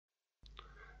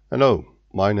Hello,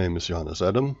 my name is Johannes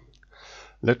Adam.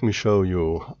 Let me show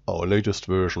you our latest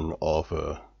version of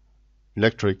an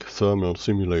electric thermal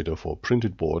simulator for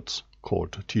printed boards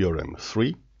called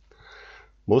TRM3.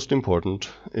 Most important,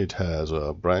 it has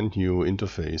a brand new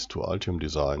interface to Altium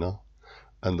Designer,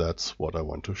 and that's what I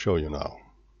want to show you now.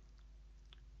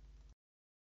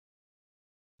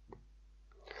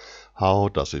 How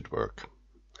does it work?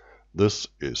 This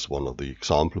is one of the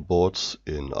example boards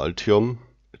in Altium.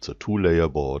 It's a two-layer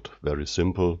board, very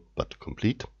simple but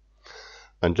complete.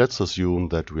 And let's assume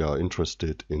that we are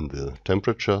interested in the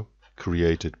temperature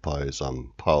created by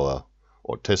some power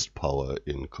or test power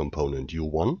in component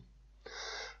U1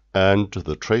 and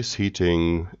the trace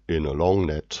heating in a long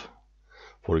net,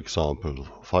 for example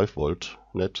 5-volt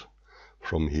net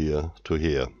from here to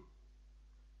here.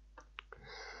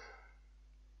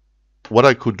 What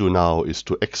I could do now is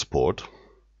to export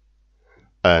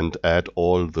and add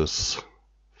all this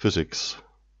physics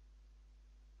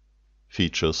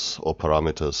features or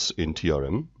parameters in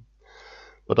TRM,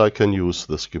 but I can use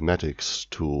the schematics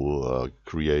to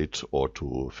create or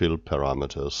to fill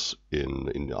parameters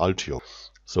in Altium.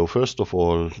 So first of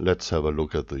all, let's have a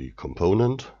look at the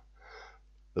component.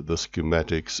 The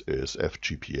schematics is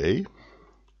FGPA,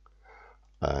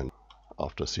 and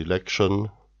after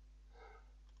selection,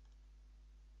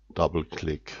 double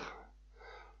click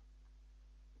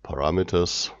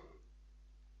parameters.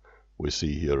 We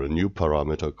see here a new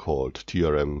parameter called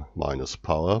TRM minus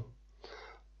power,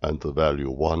 and the value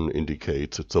 1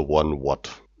 indicates it's a 1 watt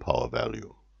power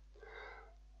value.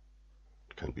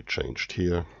 It can be changed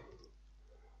here,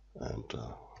 and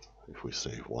if we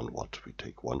say 1 watt, we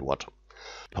take 1 watt.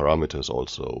 Parameters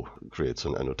also creates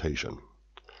an annotation.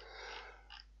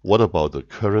 What about the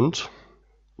current?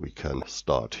 We can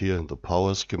start here in the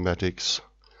power schematics.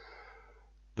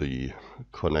 The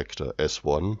connector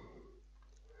S1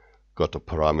 got a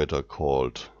parameter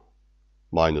called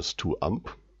 -2 amp,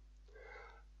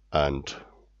 and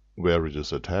where it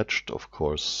is attached, of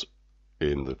course,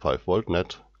 in the 5-volt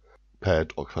net,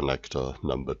 pad or connector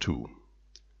number 2.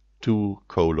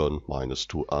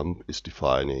 2:-2 amp is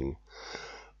defining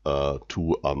a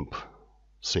 2 amp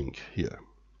sink here.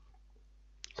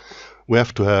 We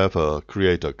have to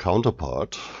create a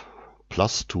counterpart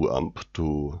 +2 amp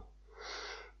to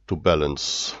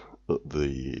balance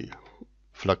the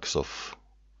flux of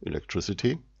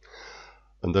electricity,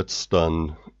 and that's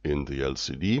done in the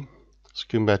LCD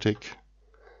schematic.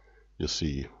 You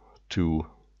see 2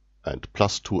 and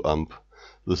 +2 amp.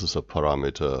 This is a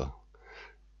parameter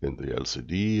in the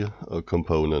LCD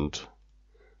component,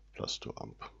 +2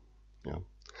 amp. Yeah.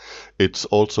 It's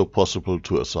also possible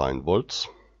to assign volts,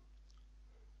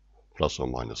 plus or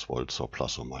minus volts or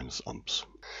plus or minus amps.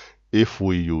 If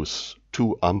we use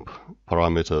 2 amp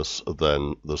parameters,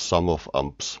 then the sum of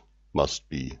amps must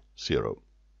be 0.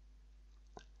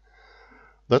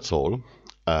 That's all,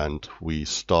 and we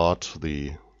start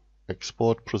the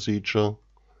export procedure.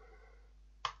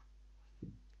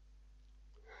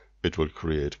 It will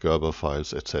create Gerber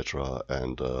files, etc.,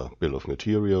 and a bill of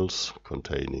materials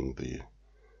containing the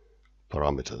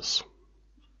parameters.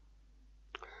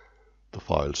 The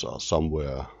files are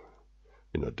somewhere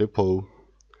in a depot.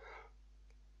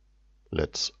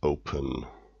 Let's open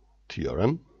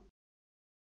TRM.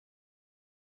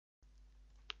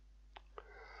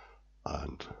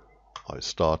 And I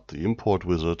start the import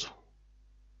wizard.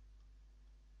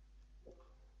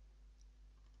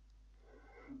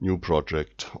 New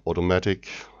project, automatic.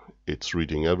 It's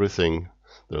reading everything.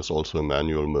 There's also a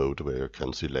manual mode where you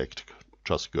can select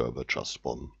just Gerber, just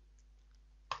BOM.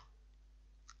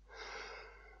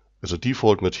 As a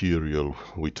default material,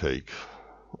 we take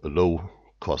a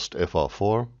low-cost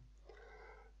FR4.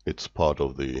 It's part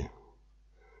of the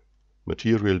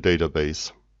material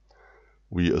database.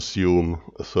 We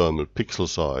assume a thermal pixel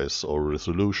size or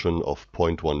resolution of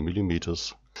 0.1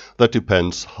 millimeters. That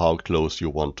depends how close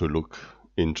you want to look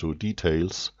into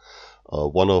details.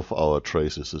 One of our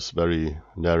traces is very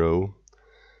narrow,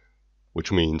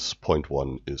 which means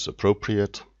 0.1 is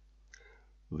appropriate.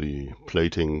 The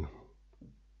plating,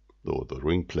 though the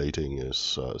ring plating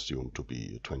is assumed to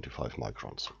be 25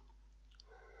 microns.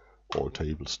 All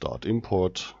tables start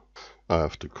import. I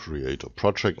have to create a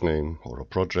project name or a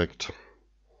project.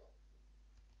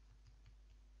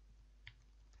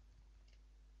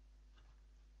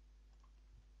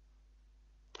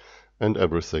 And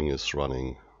everything is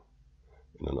running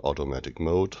in an automatic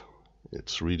mode.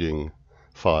 It's reading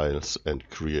files and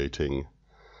creating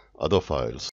other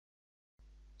files.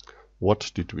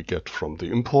 What did we get from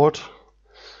the import?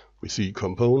 We see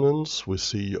components, we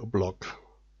see a block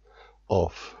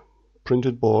of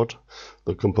printed board.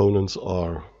 The components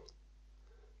are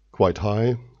quite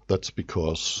high. That's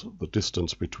because the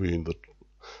distance between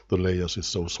the layers is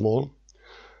so small.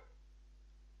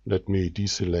 Let me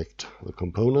deselect the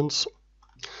components.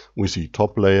 We see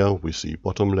top layer, we see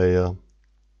bottom layer,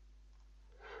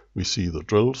 we see the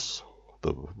drills,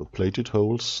 the plated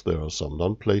holes. There are some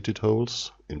non-plated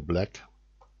holes in black.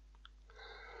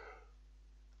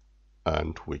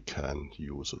 And we can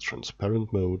use a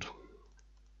transparent mode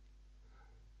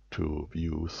to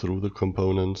view through the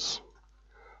components.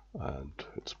 And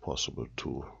it's possible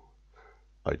to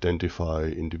identify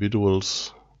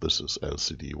individuals. This is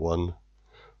LCD1.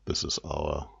 This is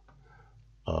our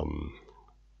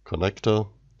connector.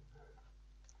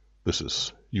 This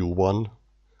is U1,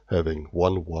 having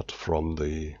 1 watt from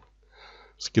the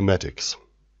schematics.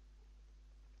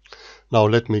 Now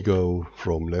let me go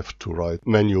from left to right,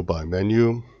 menu by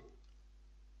menu.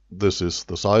 This is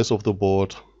the size of the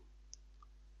board.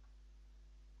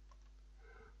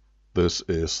 This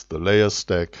is the layer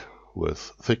stack with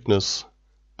thickness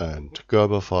and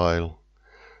Gerber file.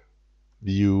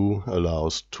 View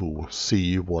allows to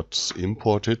see what's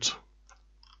imported.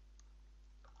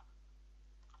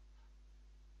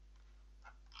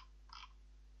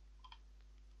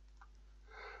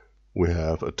 We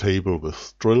have a table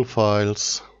with drill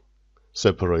files,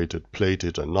 separated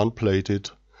plated and non-plated,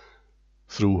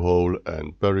 through hole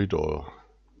and buried or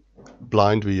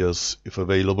blind vias if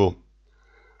available.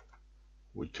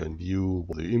 We can view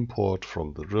the import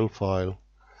from the drill file.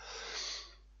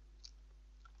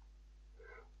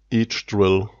 Each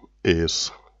drill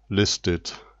is listed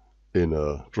in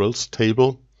a drills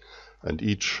table, and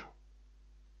each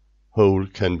hole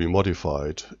can be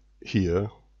modified here.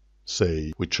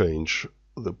 Say we change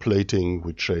the plating,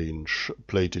 we change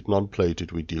plated,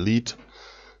 non-plated, we delete.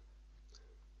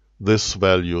 These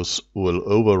values will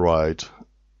override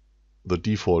the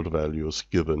default values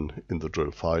given in the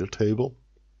drill file table.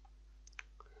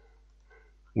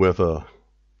 We have a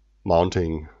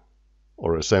mounting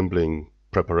or assembling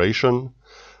preparation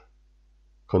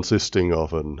consisting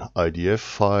of an IDF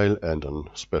file and a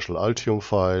special Altium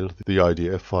file. The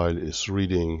IDF file is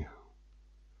reading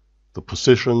the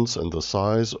positions and the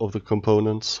size of the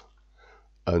components,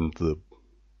 and the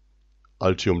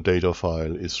Altium data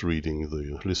file is reading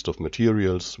the list of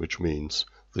materials, which means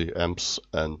the amps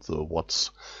and the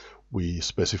watts we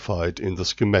specified in the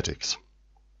schematics.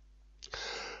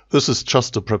 This is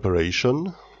just a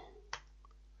preparation.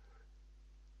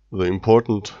 The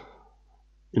important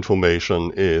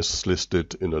information is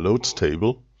listed in a loads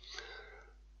table.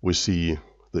 We see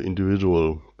the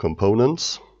individual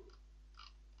components,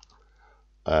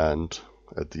 and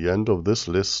at the end of this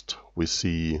list we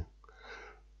see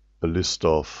a list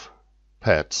of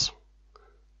pads.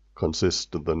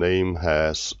 The name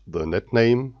has the net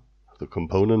name, the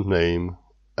component name,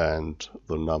 and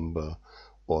the number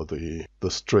or the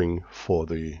string for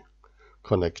the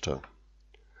connector.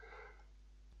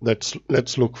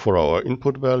 Let's look for our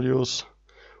input values.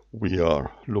 We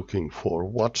are looking for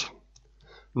watt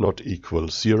not equal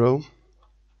 0,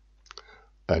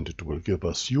 and it will give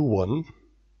us U1.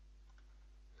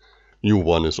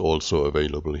 U1 is also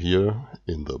available here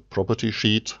in the property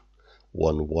sheet,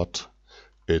 1 watt.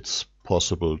 It's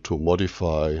possible to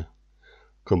modify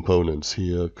components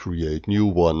here, create new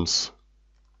ones,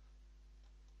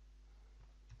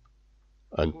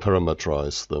 and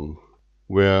parameterize them.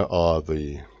 Where are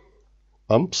the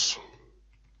amps?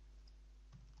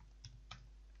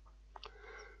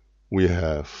 We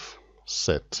have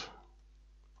set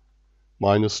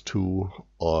 -2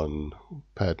 on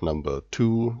pad number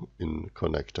 2 in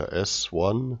connector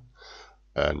S1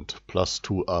 and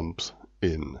 +2 amps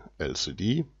in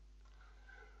LCD.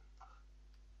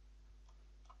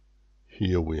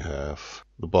 Here we have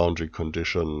the boundary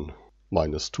condition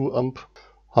 -2 amp.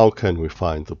 How can we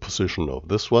find the position of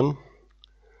this one?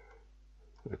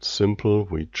 It's simple.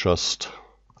 We just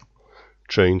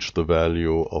change the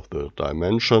value of the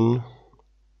dimension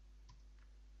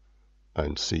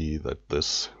and see that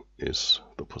this is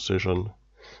the position,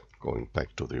 going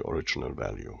back to the original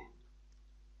value.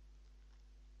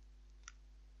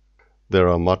 There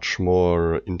are much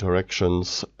more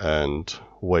interactions and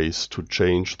ways to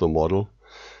change the model.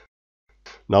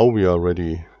 Now we are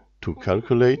ready to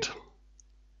calculate.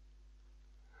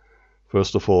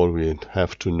 First of all, we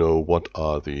have to know what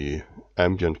are the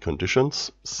ambient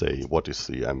conditions, say what is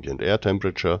the ambient air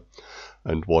temperature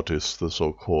and what is the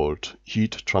so-called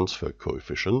heat transfer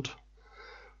coefficient.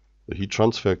 The heat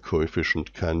transfer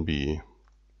coefficient can be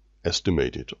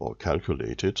estimated or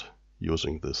calculated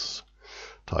using this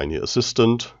tiny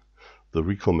assistant. The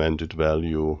recommended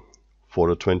value for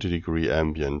a 20-degree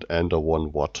ambient and a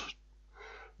 1 watt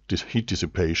heat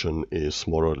dissipation is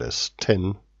more or less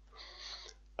 10,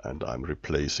 and I'm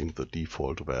replacing the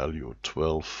default value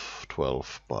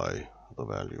 12 by the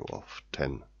value of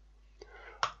 10.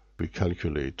 We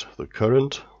calculate the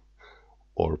current,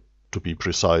 or to be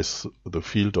precise, the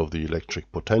field of the electric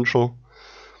potential.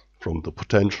 From the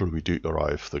potential we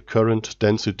derive the current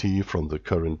density. From the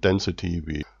current density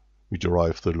we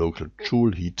derive the local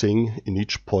Joule heating in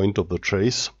each point of the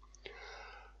trace.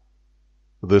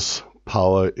 This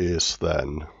power is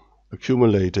then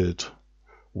accumulated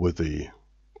with the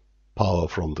power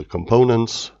from the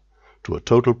components to a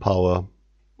total power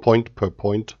point per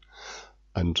point,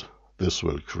 and this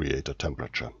will create a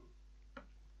temperature.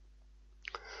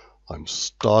 I'm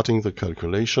starting the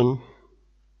calculation.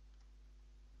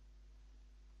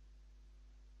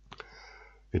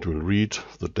 It will read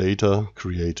the data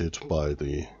created by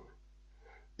the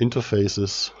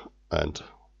interfaces, and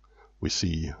we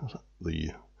see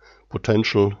the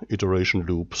potential iteration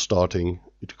loop starting.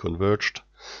 It converged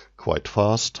quite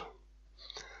fast.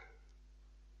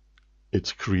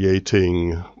 It's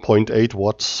creating 0.8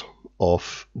 watts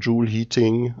of Joule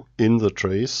heating in the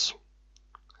trace.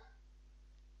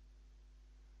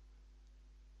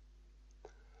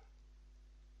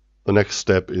 The next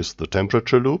step is the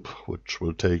temperature loop, which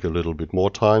will take a little bit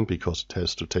more time because it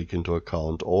has to take into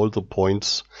account all the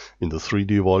points in the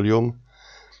 3D volume.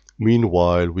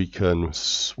 Meanwhile, we can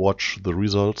watch the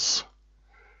results.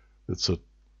 It's a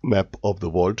map of the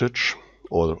voltage,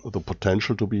 or the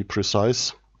potential to be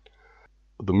precise.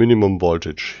 The minimum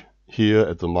voltage here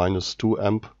at the -2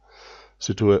 amp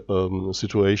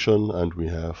situation, and we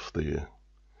have the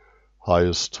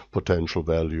highest potential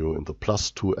value in the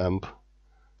 +2 amp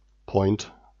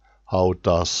point. How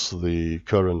does the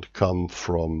current come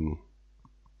from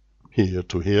here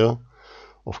to here?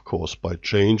 Of course, by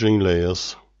changing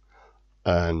layers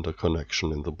and a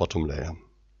connection in the bottom layer.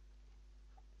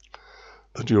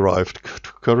 The derived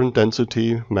current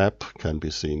density map can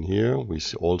be seen here. We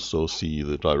also see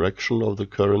the direction of the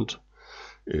current.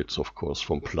 It's of course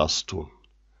from plus to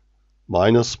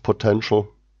minus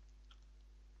potential.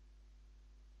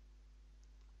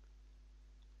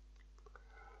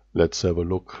 Let's have a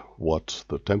look what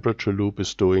the temperature loop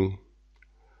is doing.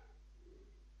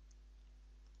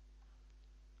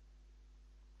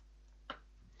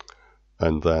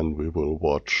 And then we will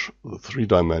watch the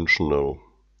three-dimensional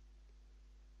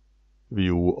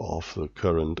view of the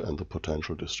current and the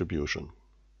potential distribution.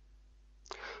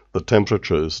 The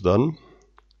temperature is done.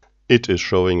 It is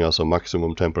showing us a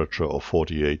maximum temperature of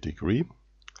 48 degrees.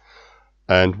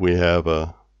 And we have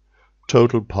a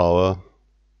total power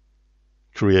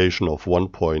creation of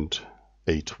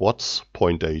 1.8 watts,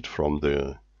 0.8 from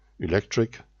the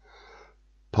electric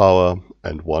power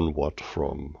and 1 watt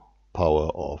from power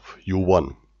of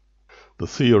U1. The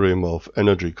theorem of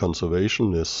energy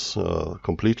conservation is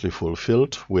completely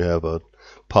fulfilled. We have a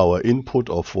power input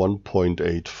of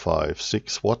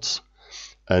 1.856 watts,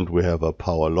 and we have a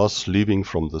power loss leaving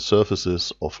from the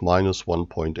surfaces of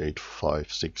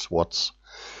 -1.856 watts,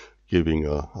 giving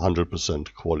a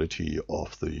 100% quality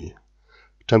of the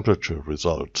temperature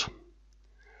result.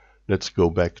 Let's go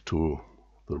back to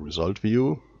the result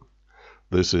view.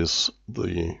 This is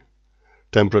the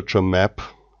temperature map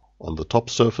on the top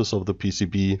surface of the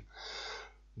PCB.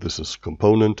 This is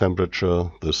component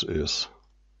temperature. This is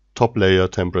top layer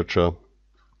temperature.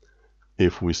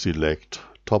 If we select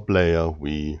top layer,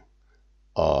 the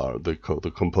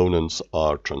components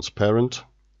are transparent.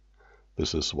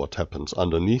 This is what happens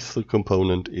underneath the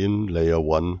component in layer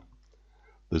 1.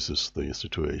 This is the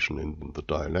situation in the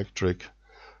dielectric,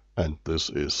 and this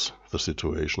is the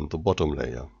situation in the bottom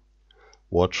layer.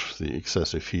 Watch the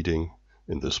excessive heating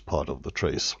in this part of the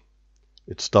trace.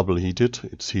 It's double heated.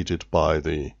 It's heated by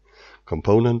the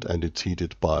component and it's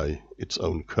heated by its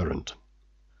own current.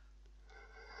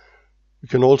 You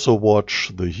can also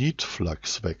watch the heat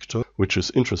flux vector, which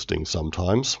is interesting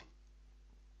sometimes.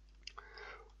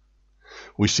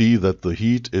 We see that the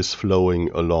heat is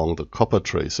flowing along the copper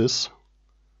traces,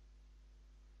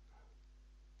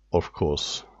 of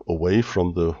course away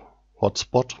from the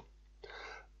hotspot,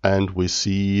 and we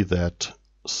see that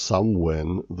somewhere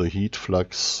the heat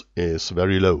flux is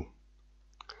very low.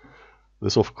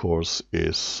 This of course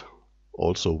is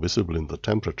also visible in the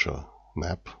temperature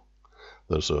map.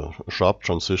 There's a sharp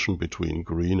transition between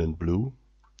green and blue.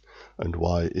 And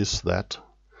why is that?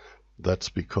 That's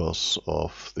because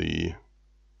of the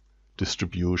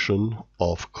distribution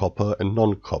of copper and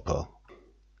non-copper.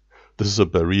 This is a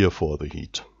barrier for the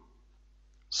heat.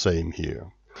 Same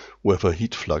here. We have a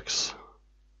heat flux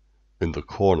in the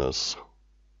corners,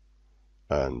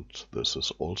 and this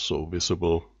is also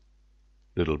visible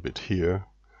a little bit here.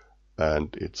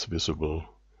 and it's visible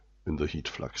in the heat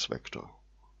flux vector.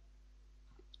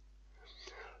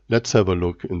 Let's have a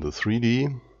look in the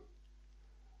 3D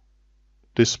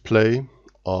display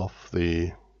of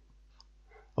the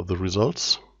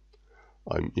results.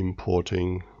 I'm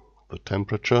importing the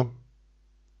temperature.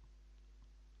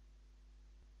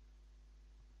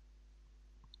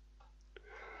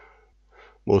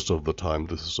 Most of the time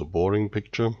this is a boring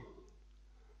picture,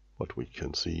 but we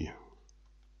can see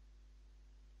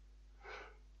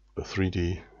a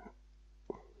 3D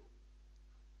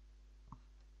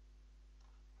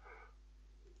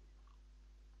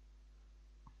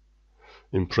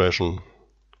impression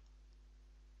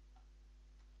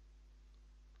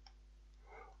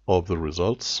of the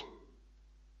results.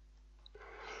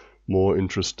 More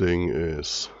interesting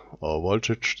is our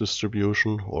voltage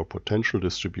distribution or potential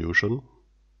distribution.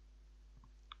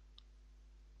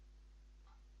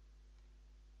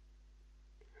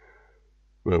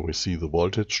 Where we see the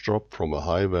voltage drop from a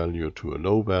high value to a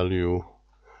low value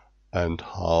and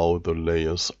how the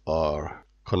layers are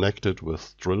connected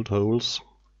with drilled holes.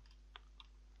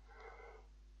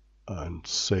 And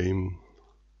same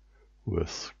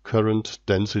with current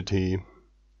density.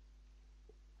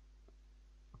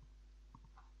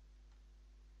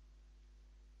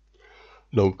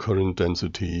 Low current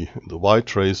density in the wide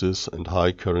traces and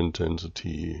high current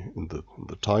density in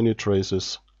the tiny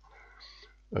traces.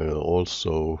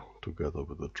 Also, together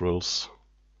with the drills,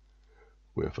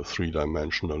 we have a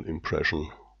three-dimensional impression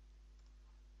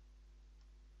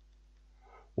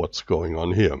what's going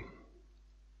on here.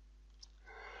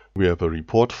 We have a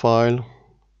report file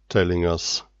telling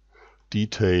us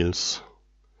details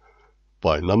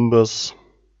by numbers,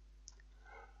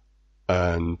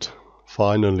 and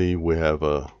finally we have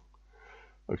a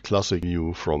classic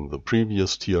view from the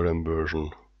previous TRM version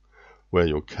where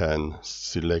you can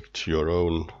select your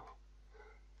own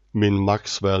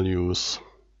min-max values.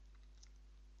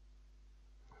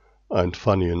 And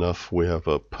funny enough, we have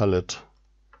a palette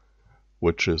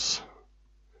which is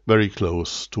very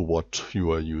close to what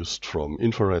you are used from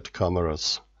infrared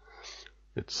cameras.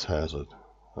 It has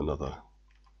another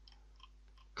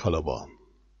color bar.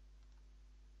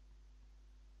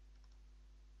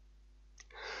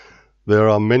 There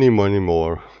are many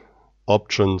more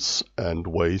options and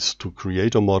ways to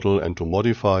create a model and to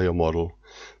modify a model,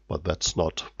 but that's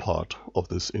not part of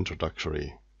this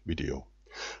introductory video.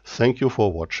 Thank you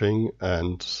for watching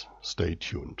and stay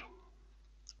tuned.